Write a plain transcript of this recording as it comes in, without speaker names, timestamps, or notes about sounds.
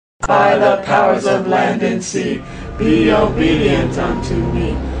by the powers of land and sea. Be obedient unto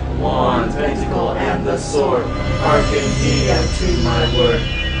me. Wand, pentacle, and the sword, hearken ye unto my word.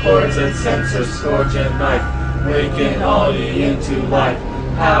 Cords and censers, scourge and knife, waken all ye into life.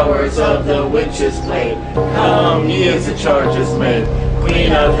 Powers of the witches blade, come ye as the charge is made.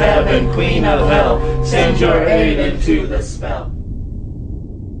 Queen of heaven, queen of hell, send your aid into the spell.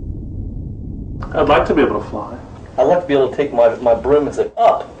 I'd like to be able to fly. I'd like to be able to take my broom and say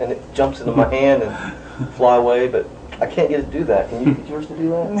up, and it jumps into my hand and fly away, but I can't get it to do that. Can you get yours to do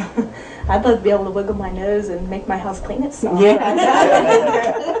that? I'd love to be able to wiggle my nose and make my house clean itself.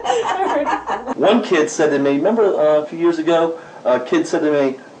 Yeah. One kid said to me, remember a few years ago, a kid said to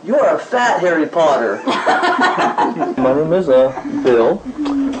me, "You're a fat Harry Potter." My name is Bill.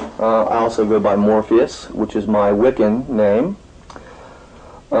 I also go by Morpheus, which is my Wiccan name.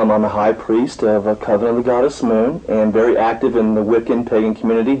 I'm a high priest of a Coven of the Goddess Moon and very active in the Wiccan pagan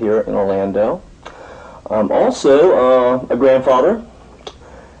community here in Orlando. I'm also a grandfather,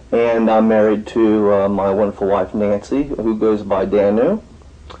 and I'm married to my wonderful wife Nancy, who goes by Danu,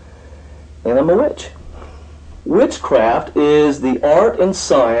 and I'm a witch. Witchcraft is the art and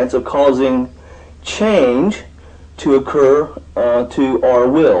science of causing change to occur to our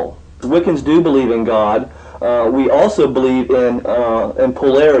will. Wiccans do believe in God. We also believe in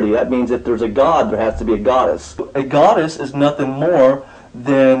polarity. That means if there's a god, there has to be a goddess. A goddess is nothing more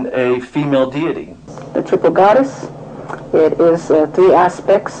than a female deity. The triple goddess, it is three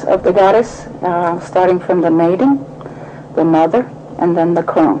aspects of the goddess, starting from the maiden, the mother, and then the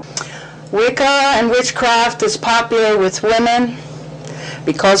crone. Wicca and witchcraft is popular with women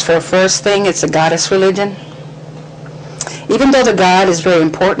because, for the first thing, it's a goddess religion. Even though the god is very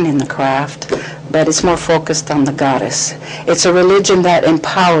important in the craft, but it's more focused on the goddess. It's a religion that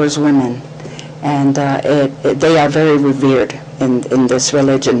empowers women, and they are very revered in this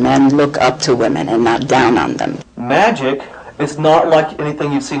religion. Men look up to women and not down on them. Magic is not like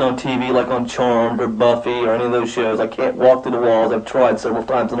anything you've seen on TV, like on Charmed or Buffy or any of those shows. I can't walk through the walls. I've tried several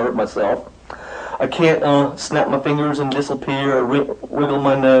times and hurt myself. I can't snap my fingers and disappear or wiggle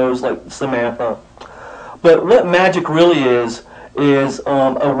my nose like Samantha. But what magic really is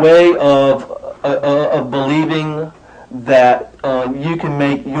a way of believing that you can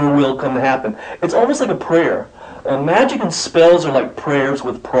make your will come to happen. It's almost like a prayer. Magic and spells are like prayers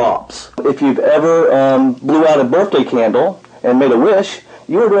with props. If you've ever blew out a birthday candle and made a wish,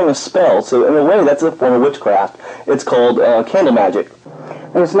 you are doing a spell. So in a way, that's a form of witchcraft. It's called candle magic.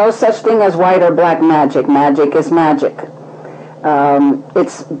 There's no such thing as white or black magic. Magic is magic.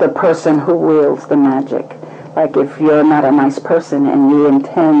 It's the person who wields the magic. Like if you're not a nice person and you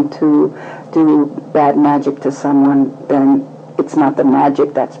intend to do bad magic to someone, then it's not the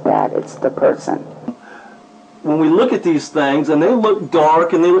magic that's bad, it's the person. When we look at these things, and they look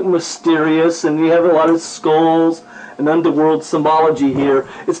dark and they look mysterious, and you have a lot of skulls and underworld symbology here,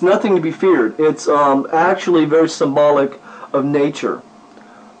 it's nothing to be feared. It's actually very symbolic of nature.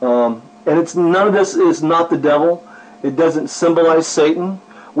 And none of this is not the devil. It doesn't symbolize Satan.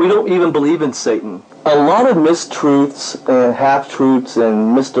 We don't even believe in Satan. A lot of mistruths and half-truths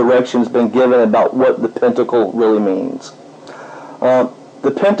and misdirection has been given about what the pentacle really means.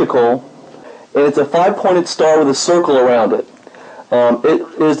 The pentacle, and it's a five-pointed star with a circle around it.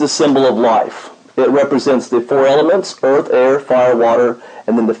 It is the symbol of life. It represents the four elements, earth, air, fire, water,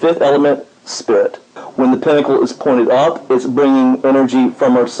 and then the fifth element, spirit. When the pentacle is pointed up, it's bringing energy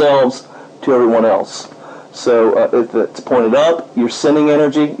from ourselves to everyone else. So if it's pointed up, you're sending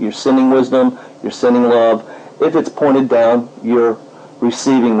energy, you're sending wisdom, you're sending love. If it's pointed down, you're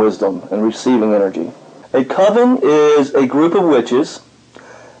receiving wisdom and receiving energy. A coven is a group of witches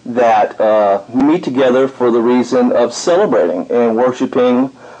that meet together for the reason of celebrating and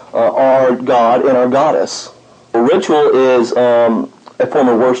worshiping our God and our goddess. A ritual is a form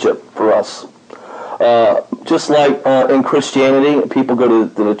of worship for us. Just like in Christianity, people go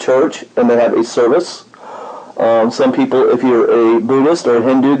to the church and they have a service. Some people, if you're a Buddhist or a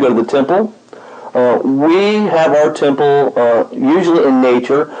Hindu, go to the temple. We have our temple usually in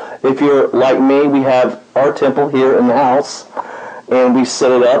nature. If you're like me, we have our temple here in the house, and we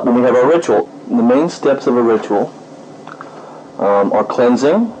set it up and we have our ritual. The main steps of a ritual are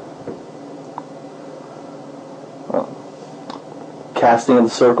cleansing, casting of the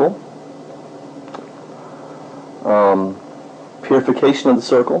circle, purification of the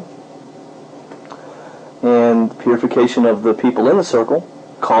circle, and purification of the people in the circle,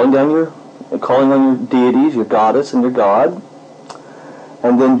 calling on your deities, your goddess and your god,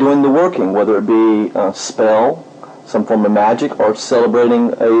 and then doing the working, whether it be a spell, some form of magic, or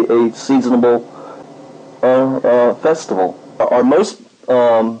celebrating a seasonable festival. Our most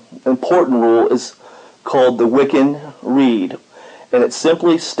important rule is called the Wiccan Rede, and it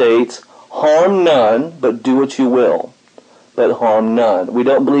simply states, harm none, but do what you will, but harm none. We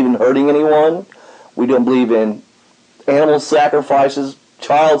don't believe in hurting anyone. We don't believe in animal sacrifices,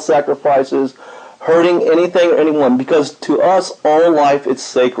 child sacrifices, hurting anything or anyone, because to us, all life is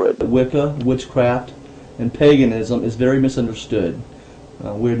sacred. Wicca, witchcraft, and paganism is very misunderstood.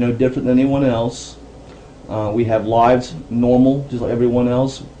 We're no different than anyone else. We have lives normal, just like everyone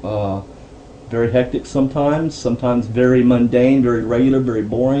else. Very hectic sometimes very mundane, very regular, very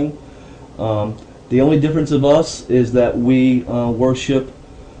boring. The only difference of us is that we worship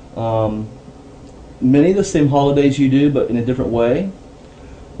many of the same holidays you do, but in a different way.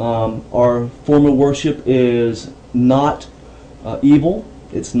 Our form of worship is not evil.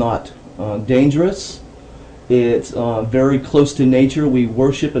 It's not dangerous. It's very close to nature. We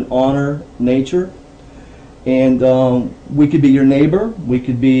worship and honor nature. And we could be your neighbor. We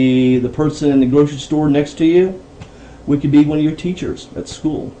could be the person in the grocery store next to you. We could be one of your teachers at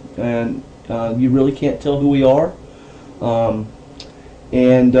school. And you really can't tell who we are.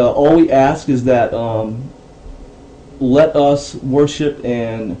 And all we ask is that let us worship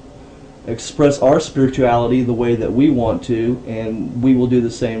and express our spirituality the way that we want to, and we will do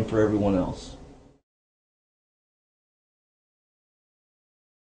the same for everyone else.